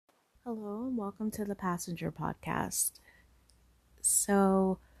Hello and welcome to the Passenger Podcast.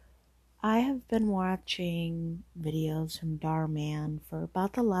 So, I have been watching videos from Dhar Mann for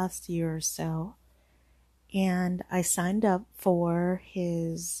about the last year or so, and I signed up for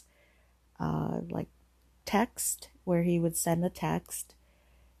his like text where he would send a text,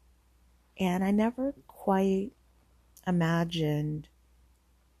 and I never quite imagined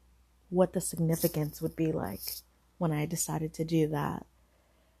what the significance would be like when I decided to do that.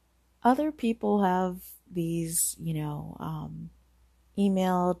 Other people have these, email,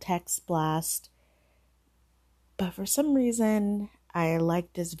 text blast. But for some reason, I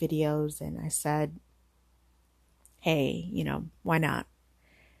liked his videos and I said, hey, why not?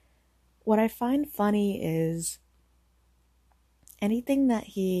 What I find funny is anything that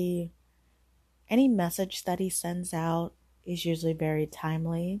any message that he sends out is usually very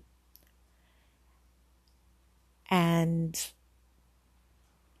timely and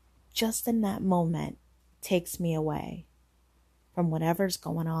just in that moment takes me away from whatever's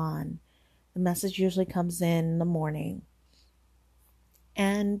going on. The message usually comes in the morning.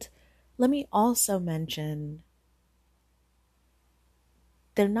 And let me also mention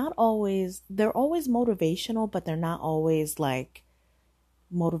they're always motivational, but they're not always like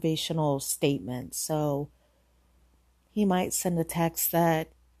motivational statements. So he might send a text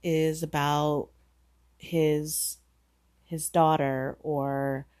that is about his daughter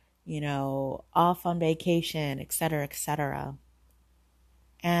or off on vacation, etc., etc.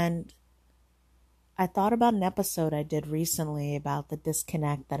 And I thought about an episode I did recently about the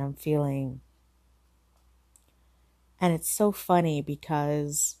disconnect that I'm feeling. And it's so funny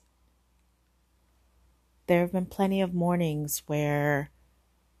because there have been plenty of mornings where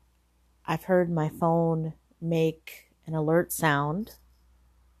I've heard my phone make an alert sound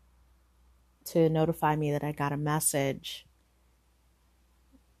to notify me that I got a message.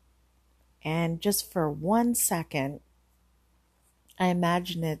 And just for 1 second, I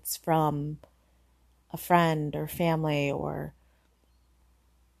imagine it's from a friend or family or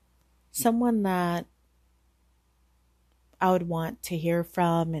someone that I would want to hear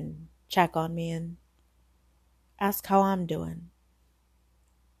from and check on me and ask how I'm doing.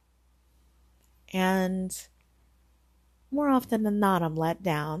 And more often than not, I'm let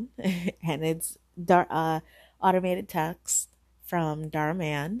down, and it's automated text from Dhar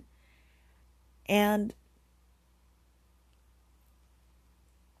Mann. And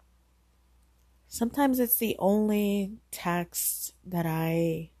sometimes it's the only text that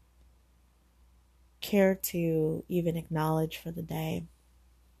I care to even acknowledge for the day.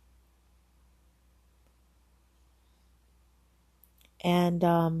 And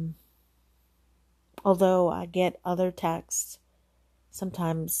although I get other texts,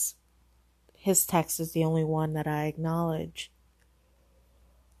 sometimes his text is the only one that I acknowledge.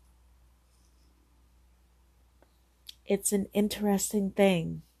 It's an interesting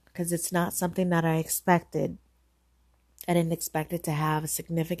thing because it's not something that I expected. I didn't expect it to have a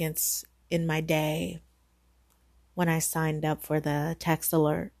significance in my day when I signed up for the text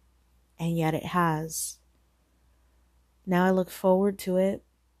alert, and yet it has. Now I look forward to it.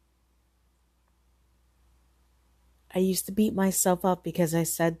 I used to beat myself up because I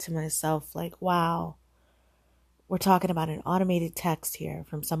said to myself, like, wow, we're talking about an automated text here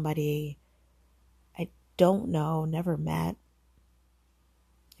from somebody I don't know, never met.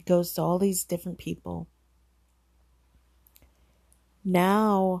 It goes to all these different people.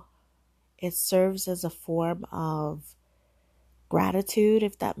 Now it serves as a form of gratitude,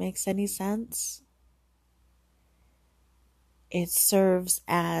 if that makes any sense. It serves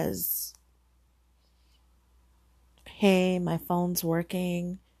as, hey, my phone's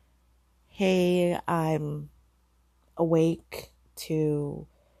working. Hey, I'm awake to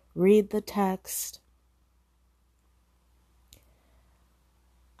read the text.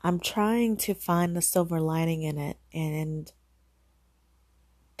 I'm trying to find the silver lining in it and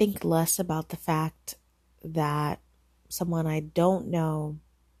think less about the fact that someone I don't know,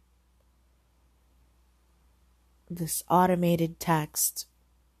 this automated text,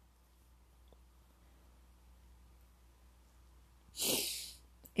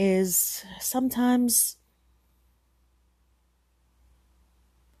 is sometimes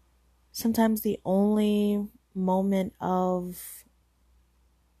the only moment of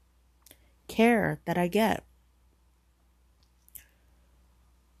care that I get.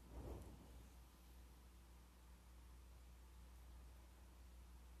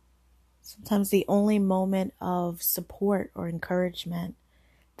 Sometimes the only moment of support or encouragement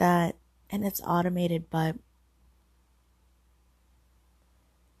that, and it's automated, but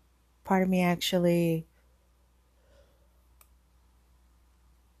part of me actually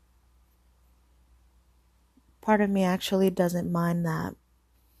part of me actually doesn't mind that.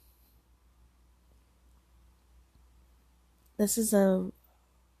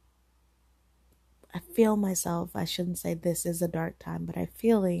 I feel myself, I shouldn't say this is a dark time, but I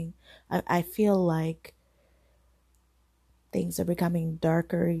feel like things are becoming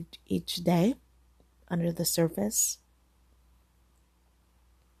darker each day under the surface.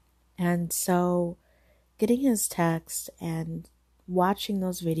 And so getting his text and watching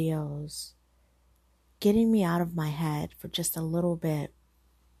those videos, getting me out of my head for just a little bit,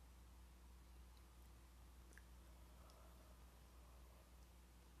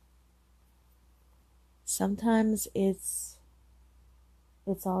 sometimes it's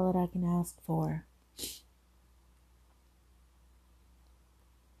all that I can ask for.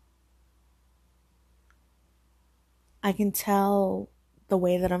 I can tell the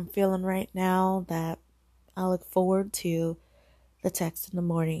way that I'm feeling right now that I look forward to the text in the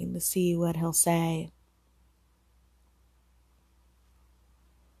morning to see what he'll say.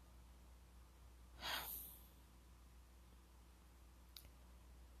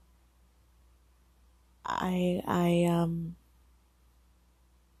 I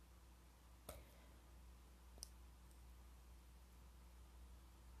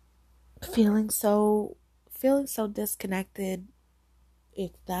feeling so disconnected.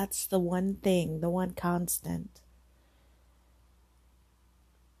 If that's the one thing, the one constant.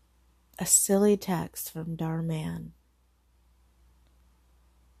 A silly text from Dhar Mann,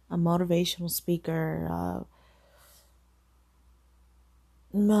 a motivational speaker,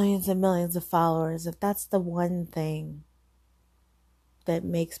 millions and millions of followers. If that's the one thing that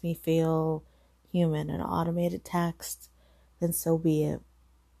makes me feel human, an automated text, then so be it.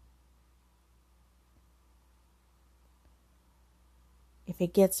 If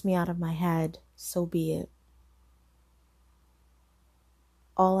it gets me out of my head, so be it.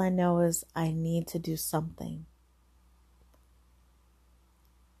 All I know is I need to do something.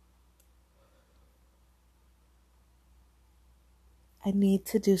 I need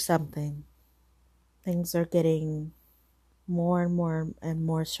to do something. Things are getting more and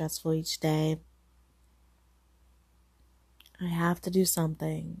more stressful each day. I have to do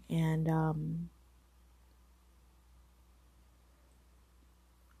something, and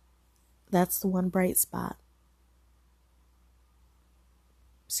that's the one bright spot.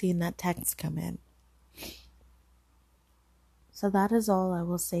 Seeing that text come in. So that is all I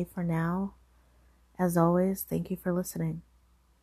will say for now. As always, thank you for listening.